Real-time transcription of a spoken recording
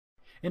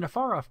In a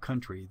far-off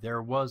country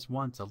there was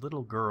once a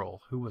little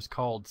girl who was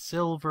called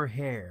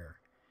Silverhair,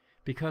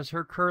 because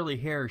her curly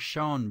hair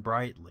shone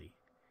brightly.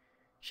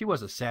 She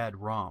was a sad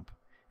romp,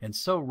 and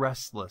so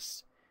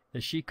restless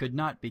that she could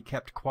not be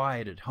kept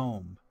quiet at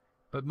home,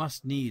 but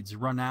must needs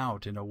run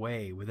out and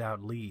away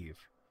without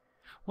leave.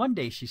 One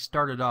day she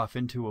started off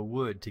into a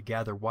wood to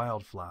gather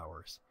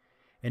wildflowers,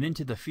 and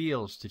into the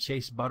fields to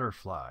chase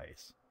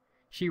butterflies.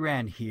 She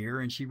ran here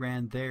and she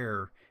ran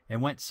there,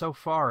 and went so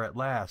far at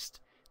last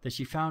that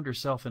she found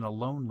herself in a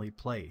lonely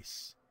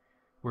place,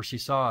 where she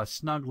saw a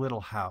snug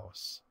little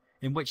house,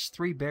 in which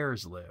 3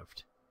 bears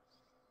lived.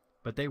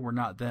 But they were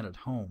not then at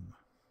home.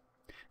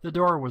 The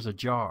door was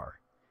ajar,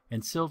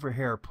 and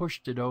Silverhair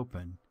pushed it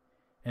open,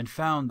 and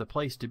found the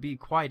place to be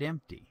quite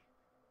empty.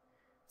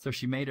 So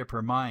she made up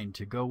her mind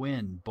to go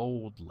in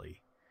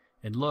boldly,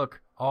 and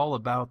look all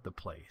about the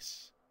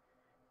place,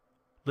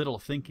 little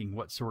thinking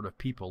what sort of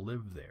people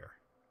lived there.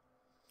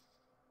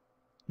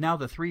 Now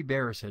the 3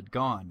 bears had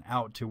gone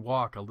out to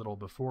walk a little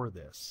before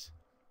this.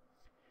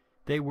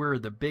 They were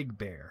the big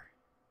bear,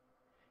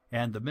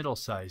 and the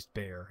middle-sized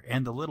bear,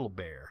 and the little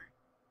bear,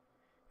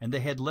 and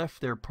they had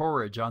left their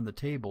porridge on the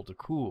table to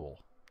cool.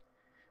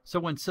 So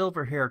when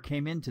Silverhair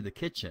came into the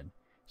kitchen,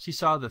 she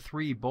saw the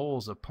 3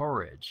 bowls of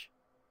porridge.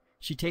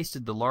 She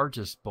tasted the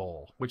largest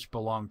bowl, which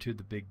belonged to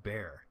the big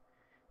bear,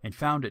 and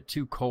found it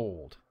too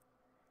cold.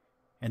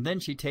 And then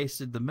she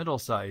tasted the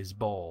middle-sized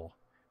bowl,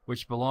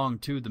 which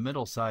belonged to the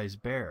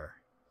middle-sized bear,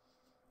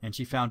 and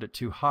she found it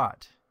too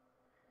hot.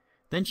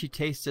 Then she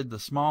tasted the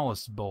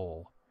smallest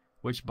bowl,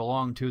 which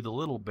belonged to the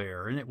little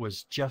bear, and it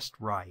was just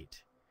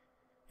right,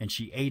 and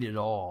she ate it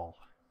all.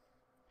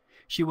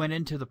 She went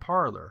into the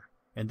parlor,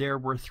 and there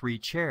were 3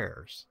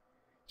 chairs.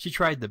 She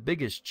tried the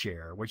biggest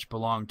chair, which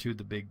belonged to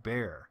the big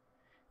bear,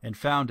 and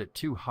found it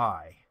too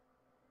high.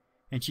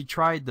 And she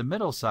tried the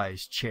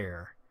middle-sized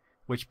chair,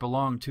 which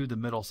belonged to the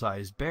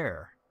middle-sized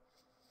bear,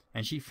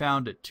 and she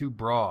found it too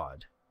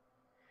broad.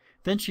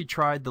 Then she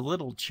tried the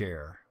little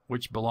chair,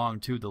 which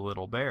belonged to the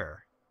little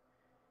bear,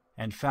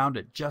 and found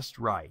it just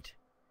right,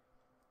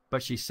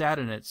 but she sat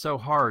in it so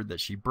hard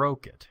that she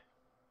broke it.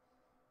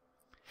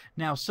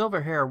 Now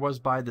Silverhair was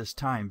by this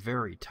time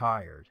very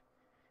tired,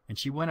 and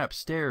she went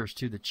upstairs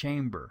to the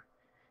chamber,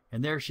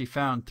 and there she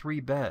found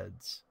 3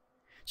 beds.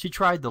 She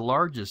tried the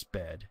largest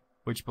bed,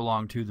 which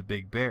belonged to the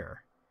big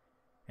bear,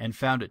 and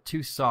found it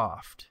too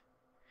soft.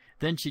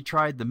 Then she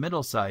tried the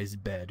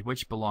middle-sized bed,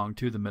 which belonged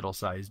to the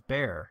middle-sized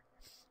bear,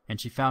 and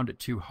she found it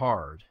too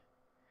hard.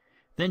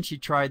 Then she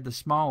tried the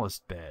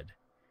smallest bed,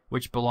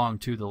 which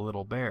belonged to the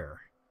little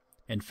bear,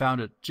 and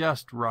found it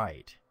just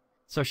right.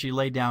 So she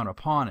lay down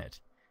upon it,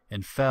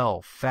 and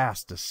fell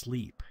fast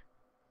asleep.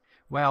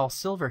 While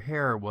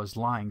Silverhair was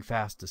lying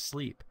fast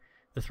asleep,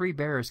 the 3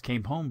 bears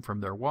came home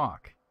from their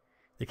walk.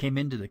 They came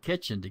into the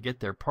kitchen to get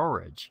their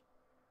porridge,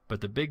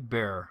 but the big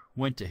bear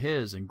went to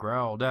his and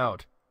growled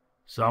out,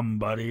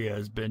 "Somebody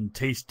has been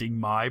tasting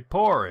my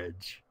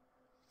porridge."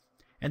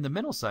 And the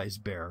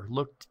middle-sized bear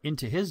looked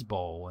into his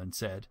bowl and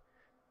said,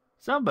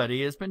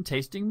 "Somebody has been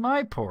tasting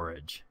my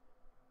porridge."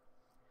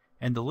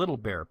 And the little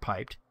bear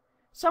piped,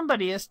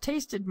 "Somebody has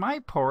tasted my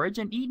porridge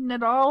and eaten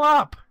it all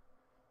up."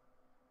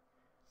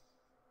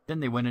 Then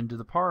they went into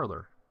the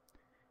parlor,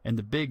 and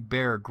the big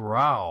bear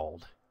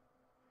growled,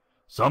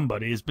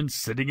 "Somebody has been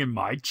sitting in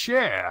my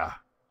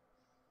chair."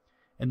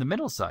 And the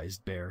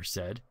middle-sized bear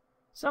said,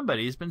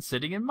 "Somebody has been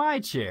sitting in my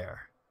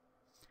chair."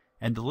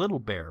 And the little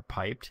bear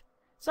piped,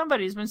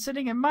 "Somebody has been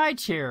sitting in my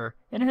chair,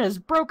 and it has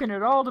broken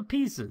it all to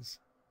pieces."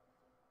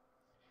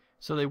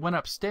 So they went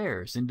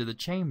upstairs into the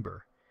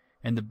chamber,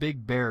 and the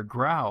big bear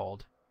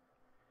growled,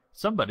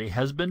 "Somebody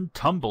has been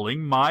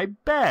tumbling my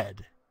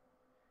bed."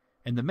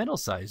 And the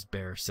middle-sized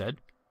bear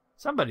said,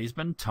 "Somebody's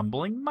been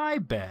tumbling my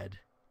bed."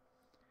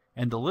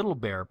 And the little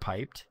bear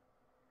piped,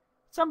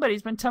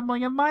 "Somebody's been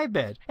tumbling in my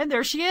bed, and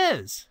there she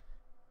is."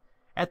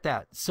 At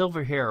that,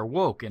 Silverhair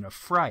woke in a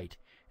fright,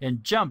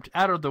 and jumped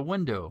out of the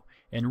window,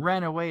 and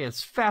ran away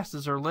as fast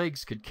as her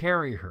legs could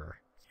carry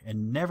her,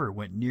 and never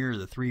went near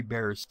the 3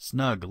 bears'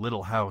 snug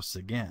little house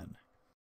again.